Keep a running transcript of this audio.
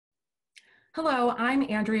Hello, I'm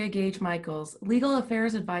Andrea Gage-Michaels, Legal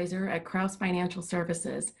Affairs Advisor at Krause Financial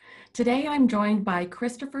Services. Today I'm joined by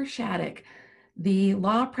Christopher Shattuck, the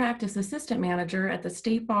Law Practice Assistant Manager at the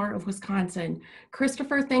State Bar of Wisconsin.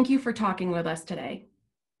 Christopher, thank you for talking with us today.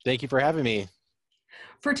 Thank you for having me.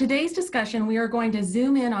 For today's discussion, we are going to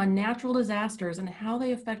zoom in on natural disasters and how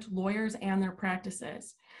they affect lawyers and their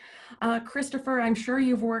practices. Christopher, I'm sure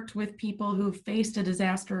you've worked with people who've faced a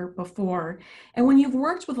disaster before. And when you've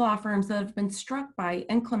worked with law firms that have been struck by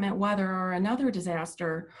inclement weather or another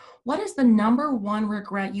disaster, what is the number one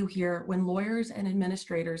regret you hear when lawyers and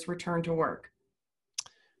administrators return to work?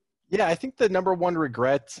 Yeah, I think the number one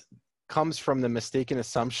regret comes from the mistaken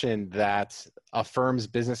assumption that a firm's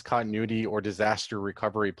business continuity or disaster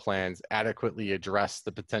recovery plans adequately address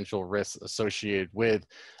the potential risks associated with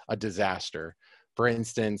a disaster. For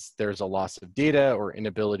instance, there's a loss of data or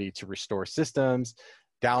inability to restore systems.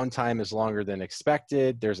 Downtime is longer than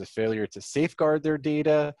expected. There's a failure to safeguard their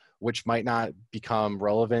data, which might not become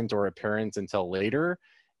relevant or apparent until later.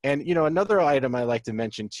 And another item I like to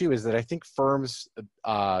mention too is that I think firms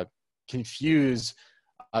confuse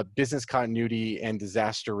business continuity and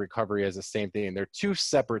disaster recovery as the same thing. They're two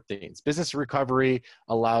separate things. Business recovery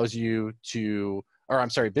allows you to,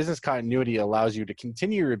 business continuity allows you to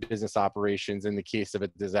continue your business operations in the case of a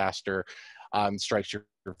disaster strikes your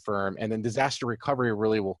firm. And then disaster recovery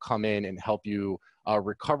really will come in and help you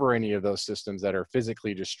recover any of those systems that are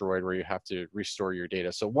physically destroyed where you have to restore your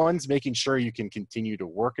data. So one's making sure you can continue to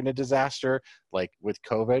work in a disaster, like with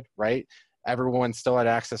COVID, right? Everyone still had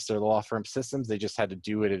access to the law firm systems. They just had to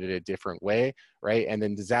do it in a different way, right? And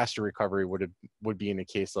then disaster recovery would be in the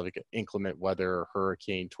case of like inclement weather, or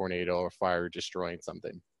hurricane, tornado, or fire destroying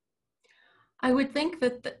something. I would think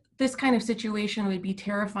that this kind of situation would be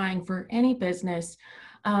terrifying for any business,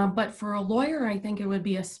 but for a lawyer, I think it would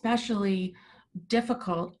be especially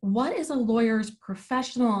difficult. What is a lawyer's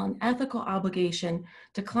professional and ethical obligation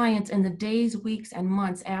to clients in the days, weeks, and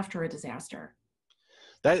months after a disaster?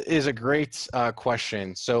 That is a great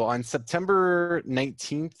question. So on September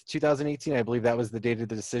 19th, 2018, I believe that was the date of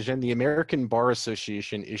the decision, the American Bar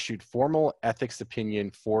Association issued formal ethics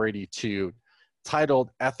opinion 482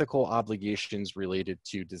 titled Ethical Obligations Related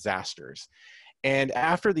to Disasters. And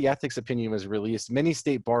after the ethics opinion was released, many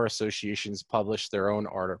state bar associations published their own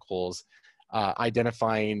articles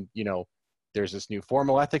identifying, there's this new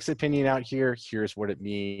formal ethics opinion out here. Here's what it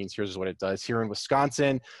means. Here's what it does. Here in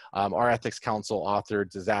Wisconsin, our ethics council authored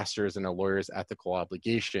Disasters and a Lawyer's Ethical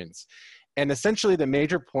Obligations. And essentially the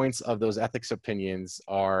major points of those ethics opinions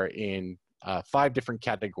are in 5 different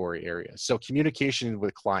category areas. So communication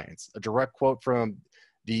with clients. A direct quote from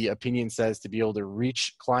the opinion says, to be able to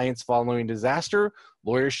reach clients following disaster,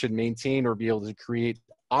 lawyers should maintain or be able to create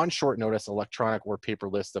on short notice electronic or paper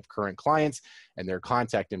list of current clients and their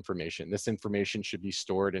contact information. This information should be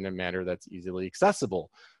stored in a manner that's easily accessible.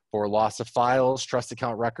 For loss of files, trust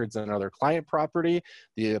account records, and other client property,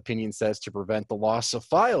 the opinion says to prevent the loss of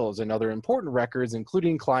files and other important records,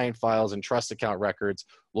 including client files and trust account records,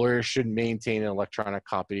 lawyers should maintain an electronic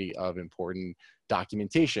copy of important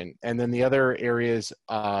documentation. And then the other areas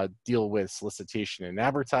deal with solicitation and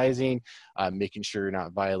advertising, making sure you're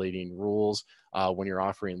not violating rules when you're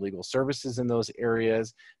offering legal services in those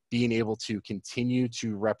areas, being able to continue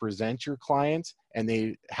to represent your client. And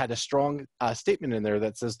they had a strong statement in there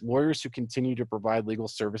that says lawyers who continue to provide legal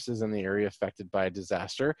services in the area affected by a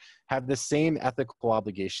disaster have the same ethical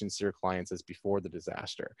obligations to their clients as before the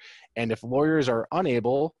disaster. And if lawyers are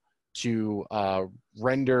unable to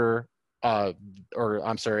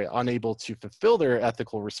unable to fulfill their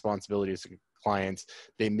ethical responsibilities to clients,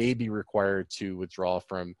 they may be required to withdraw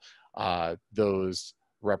from those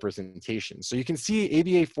representations. So you can see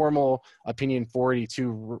ABA Formal Opinion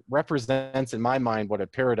 482 represents, in my mind, what a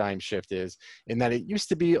paradigm shift is, in that it used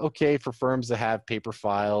to be okay for firms to have paper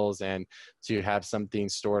files and to have some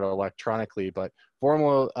things stored electronically, but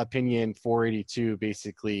Formal Opinion 482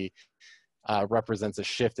 basically represents a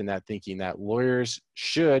shift in that thinking that lawyers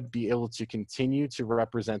should be able to continue to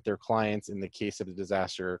represent their clients in the case of a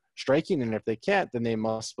disaster striking, and if they can't, then they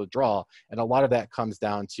must withdraw. And a lot of that comes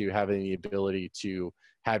down to having the ability to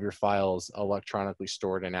have your files electronically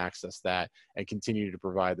stored and access that and continue to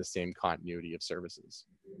provide the same continuity of services.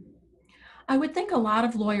 I would think a lot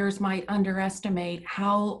of lawyers might underestimate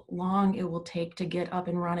how long it will take to get up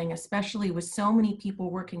and running, especially with so many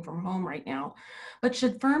people working from home right now. But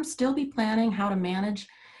should firms still be planning how to manage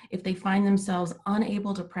if they find themselves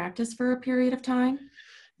unable to practice for a period of time?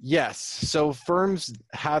 Yes. So firms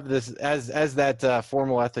have this, as that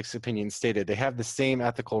formal ethics opinion stated, they have the same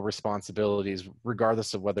ethical responsibilities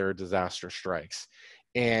regardless of whether a disaster strikes.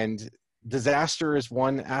 And Disaster is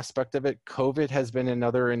one aspect of it. COVID has been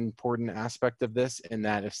another important aspect of this, in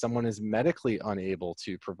that if someone is medically unable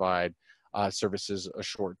to provide services a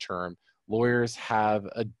short term, lawyers have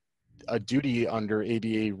a duty under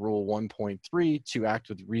ABA Rule 1.3 to act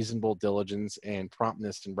with reasonable diligence and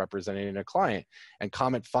promptness in representing a client. And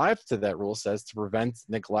comment 5 to that rule says to prevent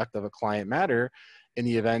neglect of a client matter in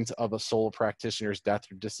the event of a sole practitioner's death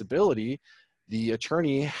or disability, the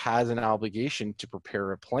attorney has an obligation to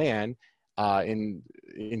prepare a plan in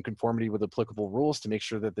conformity with applicable rules to make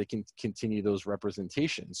sure that they can continue those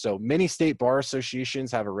representations. So many state bar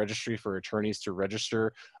associations have a registry for attorneys to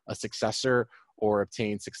register a successor or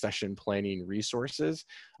obtain succession planning resources.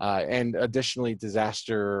 And additionally,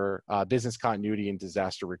 disaster, business continuity and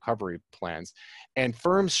disaster recovery plans. And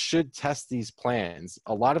firms should test these plans.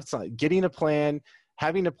 A lot of time, getting a plan,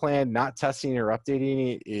 having a plan, not testing or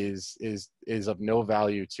updating it is of no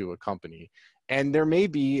value to a company. And there may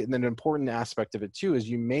be, and an important aspect of it too, is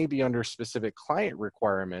you may be under specific client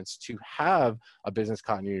requirements to have a business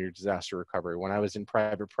continuity or disaster recovery. When I was in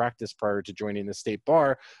private practice prior to joining the state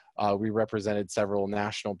bar, we represented several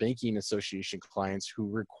National Banking Association clients who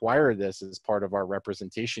require this as part of our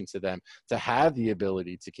representation to them to have the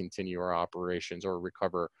ability to continue our operations or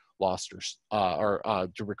recover lost or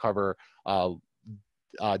to recover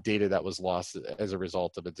data that was lost as a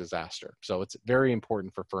result of a disaster. So it's very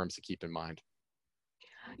important for firms to keep in mind.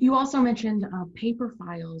 You also mentioned paper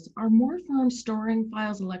files. Are more firms storing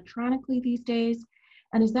files electronically these days?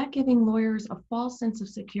 And is that giving lawyers a false sense of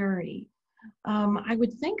security? I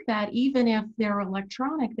would think that even if they're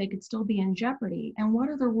electronic, they could still be in jeopardy. And what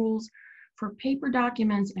are the rules for paper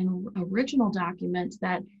documents and original documents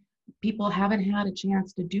that people haven't had a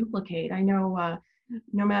chance to duplicate? I know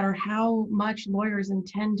no matter how much lawyers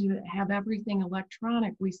intend to have everything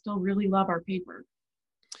electronic, we still really love our paper.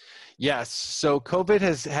 Yes, so COVID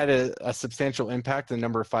has had a substantial impact on the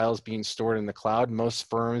number of files being stored in the cloud. Most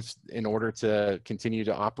firms, in order to continue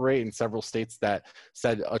to operate in several states that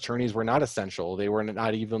said attorneys were not essential, they were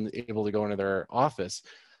not even able to go into their office.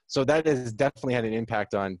 So that has definitely had an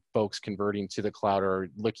impact on folks converting to the cloud or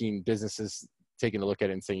businesses taking a look at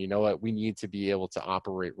it and saying, you know what, we need to be able to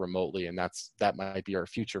operate remotely, and that might be our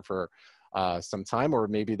future for some time, or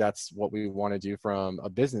maybe that's what we want to do from a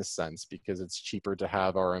business sense, because it's cheaper to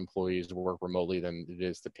have our employees work remotely than it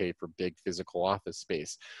is to pay for big physical office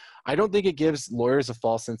space. I don't think it gives lawyers a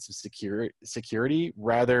false sense of security.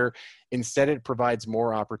 Rather, instead, it provides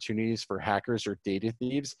more opportunities for hackers or data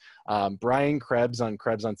thieves. Brian Krebs on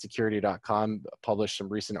KrebsOnSecurity.com published some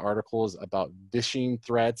recent articles about phishing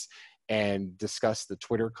threats and discussed the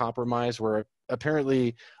Twitter compromise, where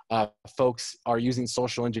apparently folks are using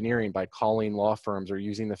social engineering by calling law firms or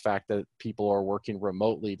using the fact that people are working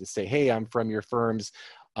remotely to say, hey, I'm from your firm's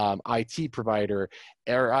IT provider,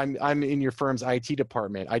 or I'm in your firm's IT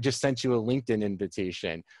department. I just sent you a LinkedIn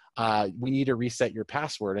invitation. We need to reset your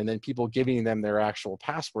password. And then people giving them their actual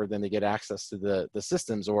password, then they get access to the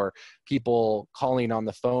systems, or people calling on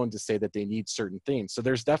the phone to say that they need certain things. So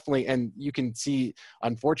there's definitely, and you can see,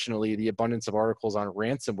 unfortunately, the abundance of articles on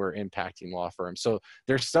ransomware impacting law firms. So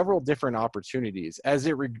there's several different opportunities. As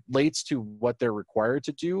it relates to what they're required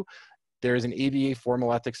to do, there's an ABA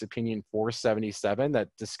Formal Ethics Opinion 477 that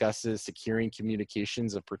discusses securing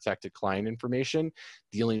communications of protected client information,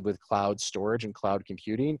 dealing with cloud storage and cloud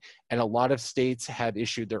computing. And a lot of states have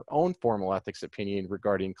issued their own formal ethics opinion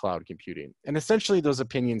regarding cloud computing. And essentially those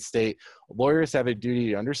opinions state lawyers have a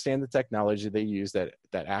duty to understand the technology they use that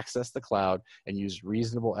access the cloud and use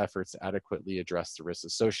reasonable efforts to adequately address the risks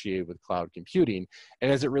associated with cloud computing.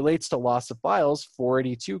 And as it relates to loss of files,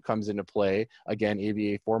 482 comes into play. Again,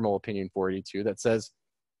 ABA Formal Opinion 482 that says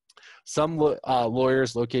some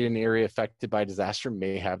lawyers located in the area affected by disaster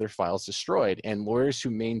may have their files destroyed, and lawyers who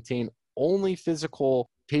maintain only physical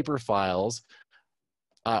paper files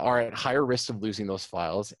are at higher risk of losing those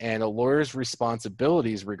files, and a lawyer's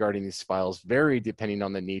responsibilities regarding these files vary depending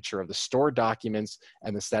on the nature of the stored documents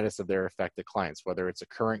and the status of their affected clients, whether it's a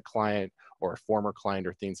current client or a former client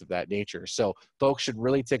or things of that nature. So folks should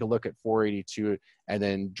really take a look at 482 and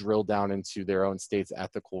then drill down into their own state's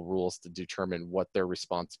ethical rules to determine what their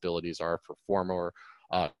responsibilities are for former,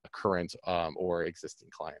 current, or existing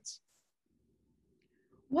clients.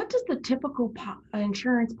 What does the typical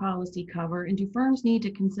insurance policy cover, and do firms need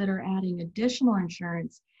to consider adding additional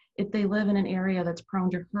insurance if they live in an area that's prone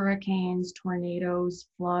to hurricanes, tornadoes,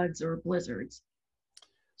 floods, or blizzards?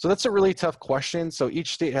 So that's a really tough question. So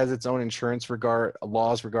each state has its own insurance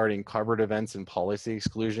laws regarding covered events and policy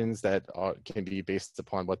exclusions that can be based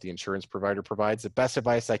upon what the insurance provider provides. The best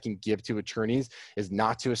advice I can give to attorneys is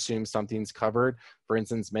not to assume something's covered. For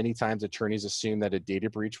instance, many times attorneys assume that a data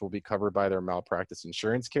breach will be covered by their malpractice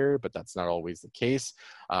insurance carrier, but that's not always the case.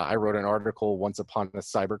 I wrote an article, Once Upon a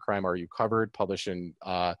Cybercrime, Are You Covered?, published in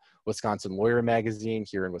Wisconsin Lawyer Magazine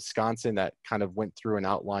here in Wisconsin, that kind of went through and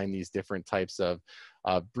outlined these different types of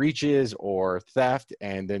breaches or theft,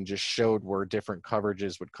 and then just showed where different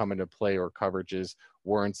coverages would come into play or coverages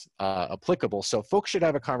weren't applicable. So folks should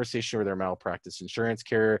have a conversation with their malpractice insurance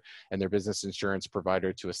carrier and their business insurance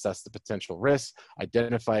provider to assess the potential risks,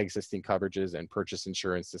 identify existing coverages, and purchase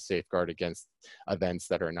insurance to safeguard against events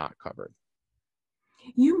that are not covered.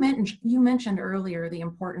 You mentioned earlier the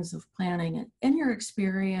importance of planning, and in your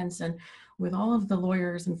experience and with all of the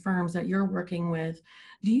lawyers and firms that you're working with,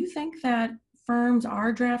 do you think that firms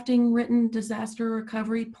are drafting written disaster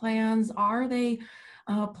recovery plans? Are they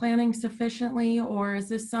planning sufficiently, or is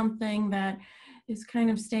this something that is kind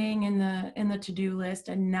of staying in the to-do list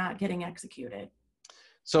and not getting executed?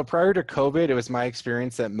 So prior to COVID, it was my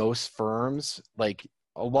experience that most firms, like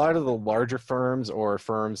a lot of the larger firms or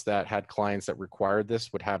firms that had clients that required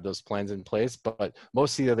this, would have those plans in place, but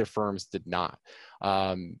most of the other firms did not.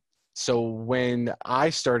 So when I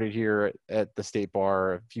started here at the State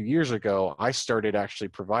Bar a few years ago, I started actually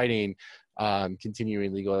providing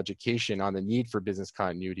continuing legal education on the need for business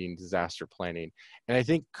continuity and disaster planning. And I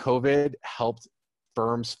think COVID helped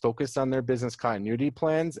firms focus on their business continuity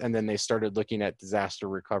plans, and then they started looking at disaster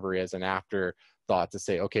recovery as an afterthought to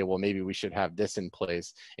say, okay, well, maybe we should have this in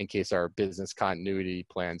place in case our business continuity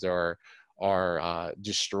plans are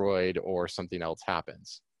destroyed or something else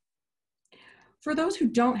happens. For those who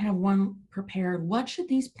don't have one prepared, what should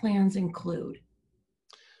these plans include?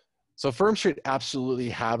 So firms should absolutely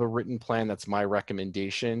have a written plan. That's my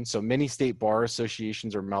recommendation. So many state bar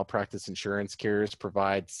associations or malpractice insurance carriers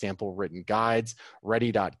provide sample written guides.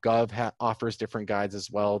 Ready.gov offers different guides as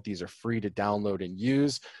well. These are free to download and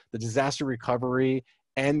use. The disaster recovery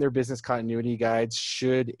and their business continuity guides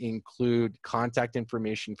should include contact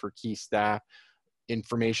information for key staff,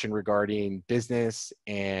 information regarding business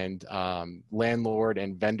and landlord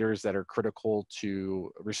and vendors that are critical to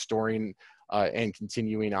restoring and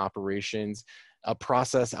continuing operations, a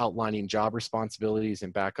process outlining job responsibilities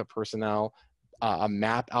and backup personnel, a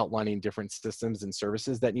map outlining different systems and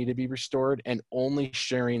services that need to be restored, and only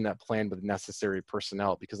sharing that plan with necessary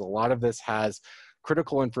personnel, because a lot of this has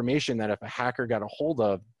critical information that if a hacker got a hold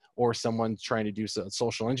of, or someone trying to do a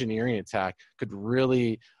social engineering attack, could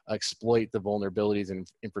really exploit the vulnerabilities and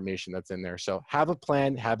information that's in there. So have a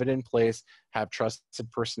plan, have it in place, have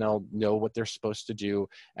trusted personnel know what they're supposed to do,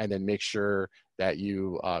 and then make sure that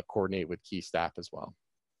you coordinate with key staff as well.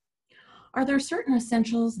 Are there certain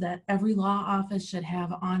essentials that every law office should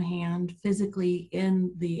have on hand physically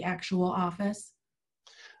in the actual office?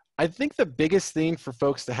 I think the biggest thing for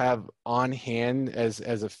folks to have on hand as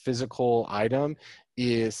a physical item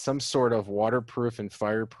is some sort of waterproof and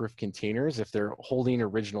fireproof containers if they're holding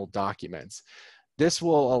original documents. This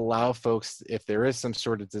will allow folks, if there is some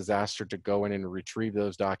sort of disaster, to go in and retrieve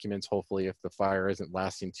those documents, hopefully if the fire isn't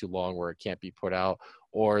lasting too long where it can't be put out,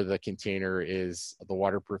 or the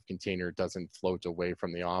waterproof container doesn't float away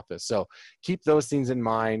from the office. So keep those things in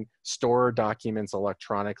mind, store documents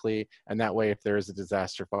electronically, and that way if there is a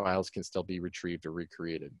disaster, files can still be retrieved or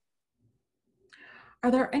recreated. Are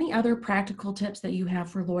there any other practical tips that you have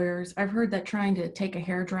for lawyers? I've heard that trying to take a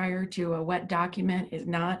hairdryer to a wet document is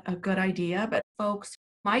not a good idea, but folks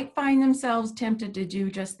might find themselves tempted to do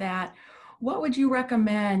just that. What would you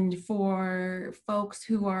recommend for folks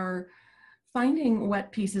who are finding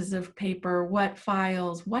wet pieces of paper, wet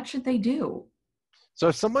files? What should they do? So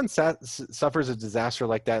if someone suffers a disaster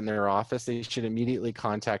like that in their office, they should immediately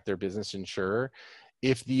contact their business insurer.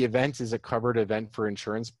 If the event is a covered event for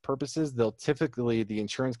insurance purposes, the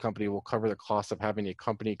insurance company will cover the cost of having a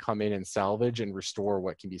company come in and salvage and restore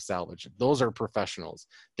what can be salvaged. Those are professionals.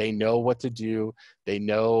 They know what to do, they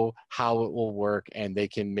know how it will work, and they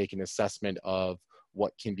can make an assessment of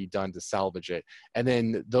what can be done to salvage it. And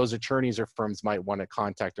then those attorneys or firms might want to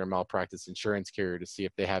contact their malpractice insurance carrier to see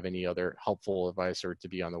if they have any other helpful advice or to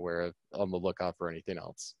be on the lookout for anything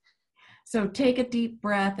else. So take a deep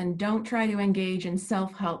breath and don't try to engage in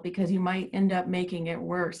self-help, because you might end up making it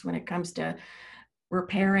worse when it comes to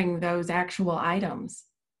repairing those actual items.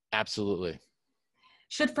 Absolutely.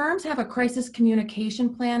 Should firms have a crisis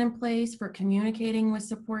communication plan in place for communicating with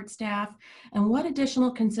support staff? And what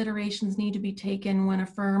additional considerations need to be taken when a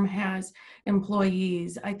firm has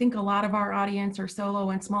employees? I think a lot of our audience are solo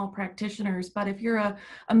and small practitioners, but if you're a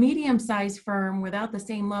medium-sized firm without the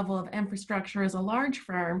same level of infrastructure as a large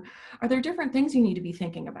firm, are there different things you need to be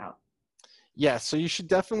thinking about? Yeah, so you should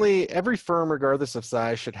definitely, every firm, regardless of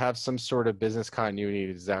size, should have some sort of business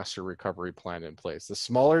continuity disaster recovery plan in place. The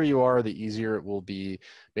smaller you are, the easier it will be.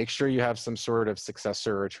 Make sure you have some sort of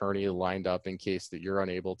successor attorney lined up in case that you're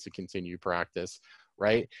unable to continue practice,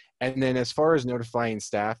 right? And then as far as notifying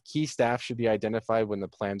staff, key staff should be identified when the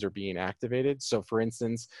plans are being activated. So for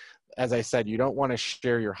instance, as I said, you don't want to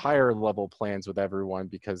share your higher level plans with everyone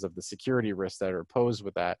because of the security risks that are posed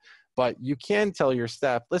with that. But you can tell your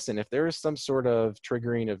staff, listen, if there is some sort of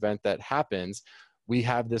triggering event that happens, we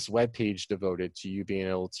have this web page devoted to you being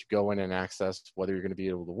able to go in and access whether you're going to be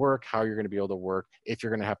able to work, how you're going to be able to work, if you're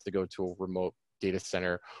going to have to go to a remote data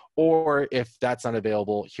center, or if that's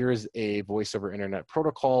unavailable, here's a voice over internet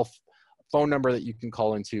protocol phone number that you can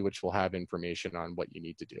call into, which will have information on what you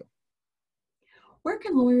need to do. Where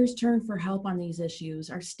can lawyers turn for help on these issues?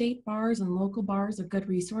 Are state bars and local bars a good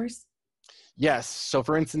resource? Yes. So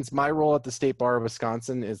for instance, my role at the State Bar of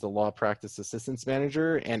Wisconsin is the Law Practice Assistance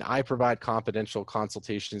Manager, and I provide confidential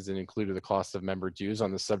consultations that include the cost of member dues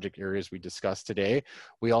on the subject areas we discussed today.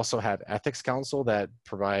 We also have ethics counsel that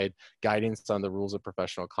provide guidance on the rules of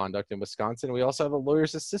professional conduct in Wisconsin. We also have a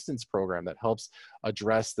lawyer's assistance program that helps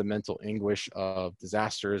address the mental anguish of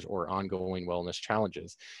disasters or ongoing wellness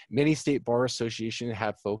challenges. Many state bar associations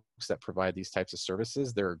have folks that provide these types of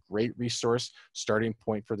services. They're a great resource, starting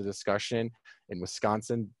point for the discussion. In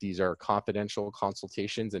Wisconsin, these are confidential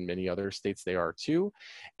consultations. In many other states, they are too.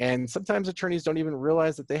 And sometimes attorneys don't even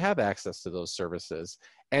realize that they have access to those services.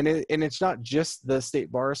 And it's not just the state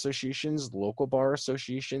bar associations, local bar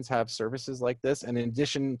associations have services like this. And in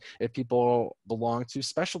addition, if people belong to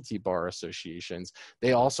specialty bar associations,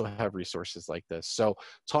 they also have resources like this. So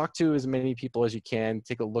talk to as many people as you can,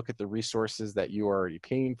 take a look at the resources that you are already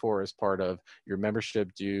paying for as part of your membership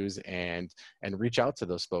dues, and reach out to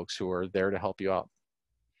those folks who are there to help you out.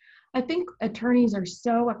 I think attorneys are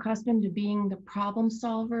so accustomed to being the problem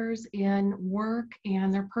solvers in work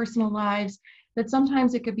and their personal lives that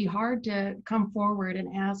sometimes it could be hard to come forward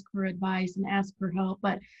and ask for advice and ask for help.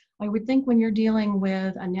 But I would think when you're dealing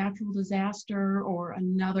with a natural disaster or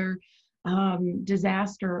another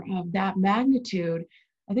disaster of that magnitude,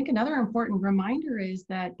 I think another important reminder is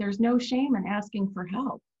that there's no shame in asking for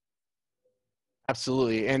help.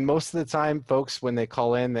 Absolutely. And most of the time, folks, when they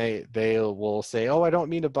call in, they will say, oh, I don't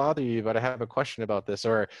mean to bother you, but I have a question about this.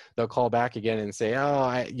 Or they'll call back again and say, oh,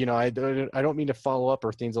 I don't mean to follow up,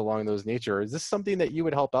 or things along those nature. Is this something that you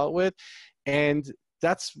would help out with? And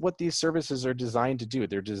that's what these services are designed to do.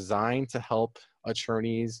 They're designed to help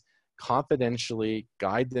attorneys confidentially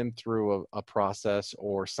guide them through a process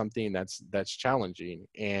or something that's challenging.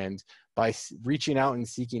 And by reaching out and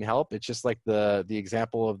seeking help, it's just like the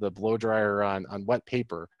example of the blow dryer on wet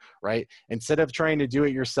paper, right? Instead of trying to do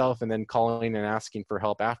it yourself and then calling and asking for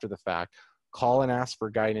help after the fact, call and ask for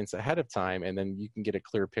guidance ahead of time, and then you can get a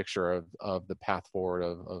clear picture of the path forward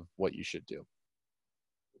of what you should do.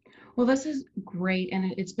 Well, this is great,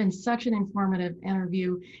 and it's been such an informative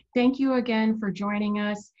interview. Thank you again for joining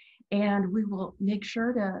us, and we will make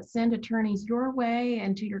sure to send attorneys your way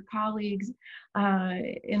and to your colleagues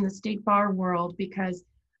in the state bar world, because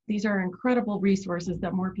these are incredible resources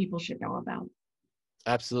that more people should know about.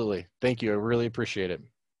 Absolutely. Thank you. I really appreciate it.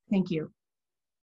 Thank you.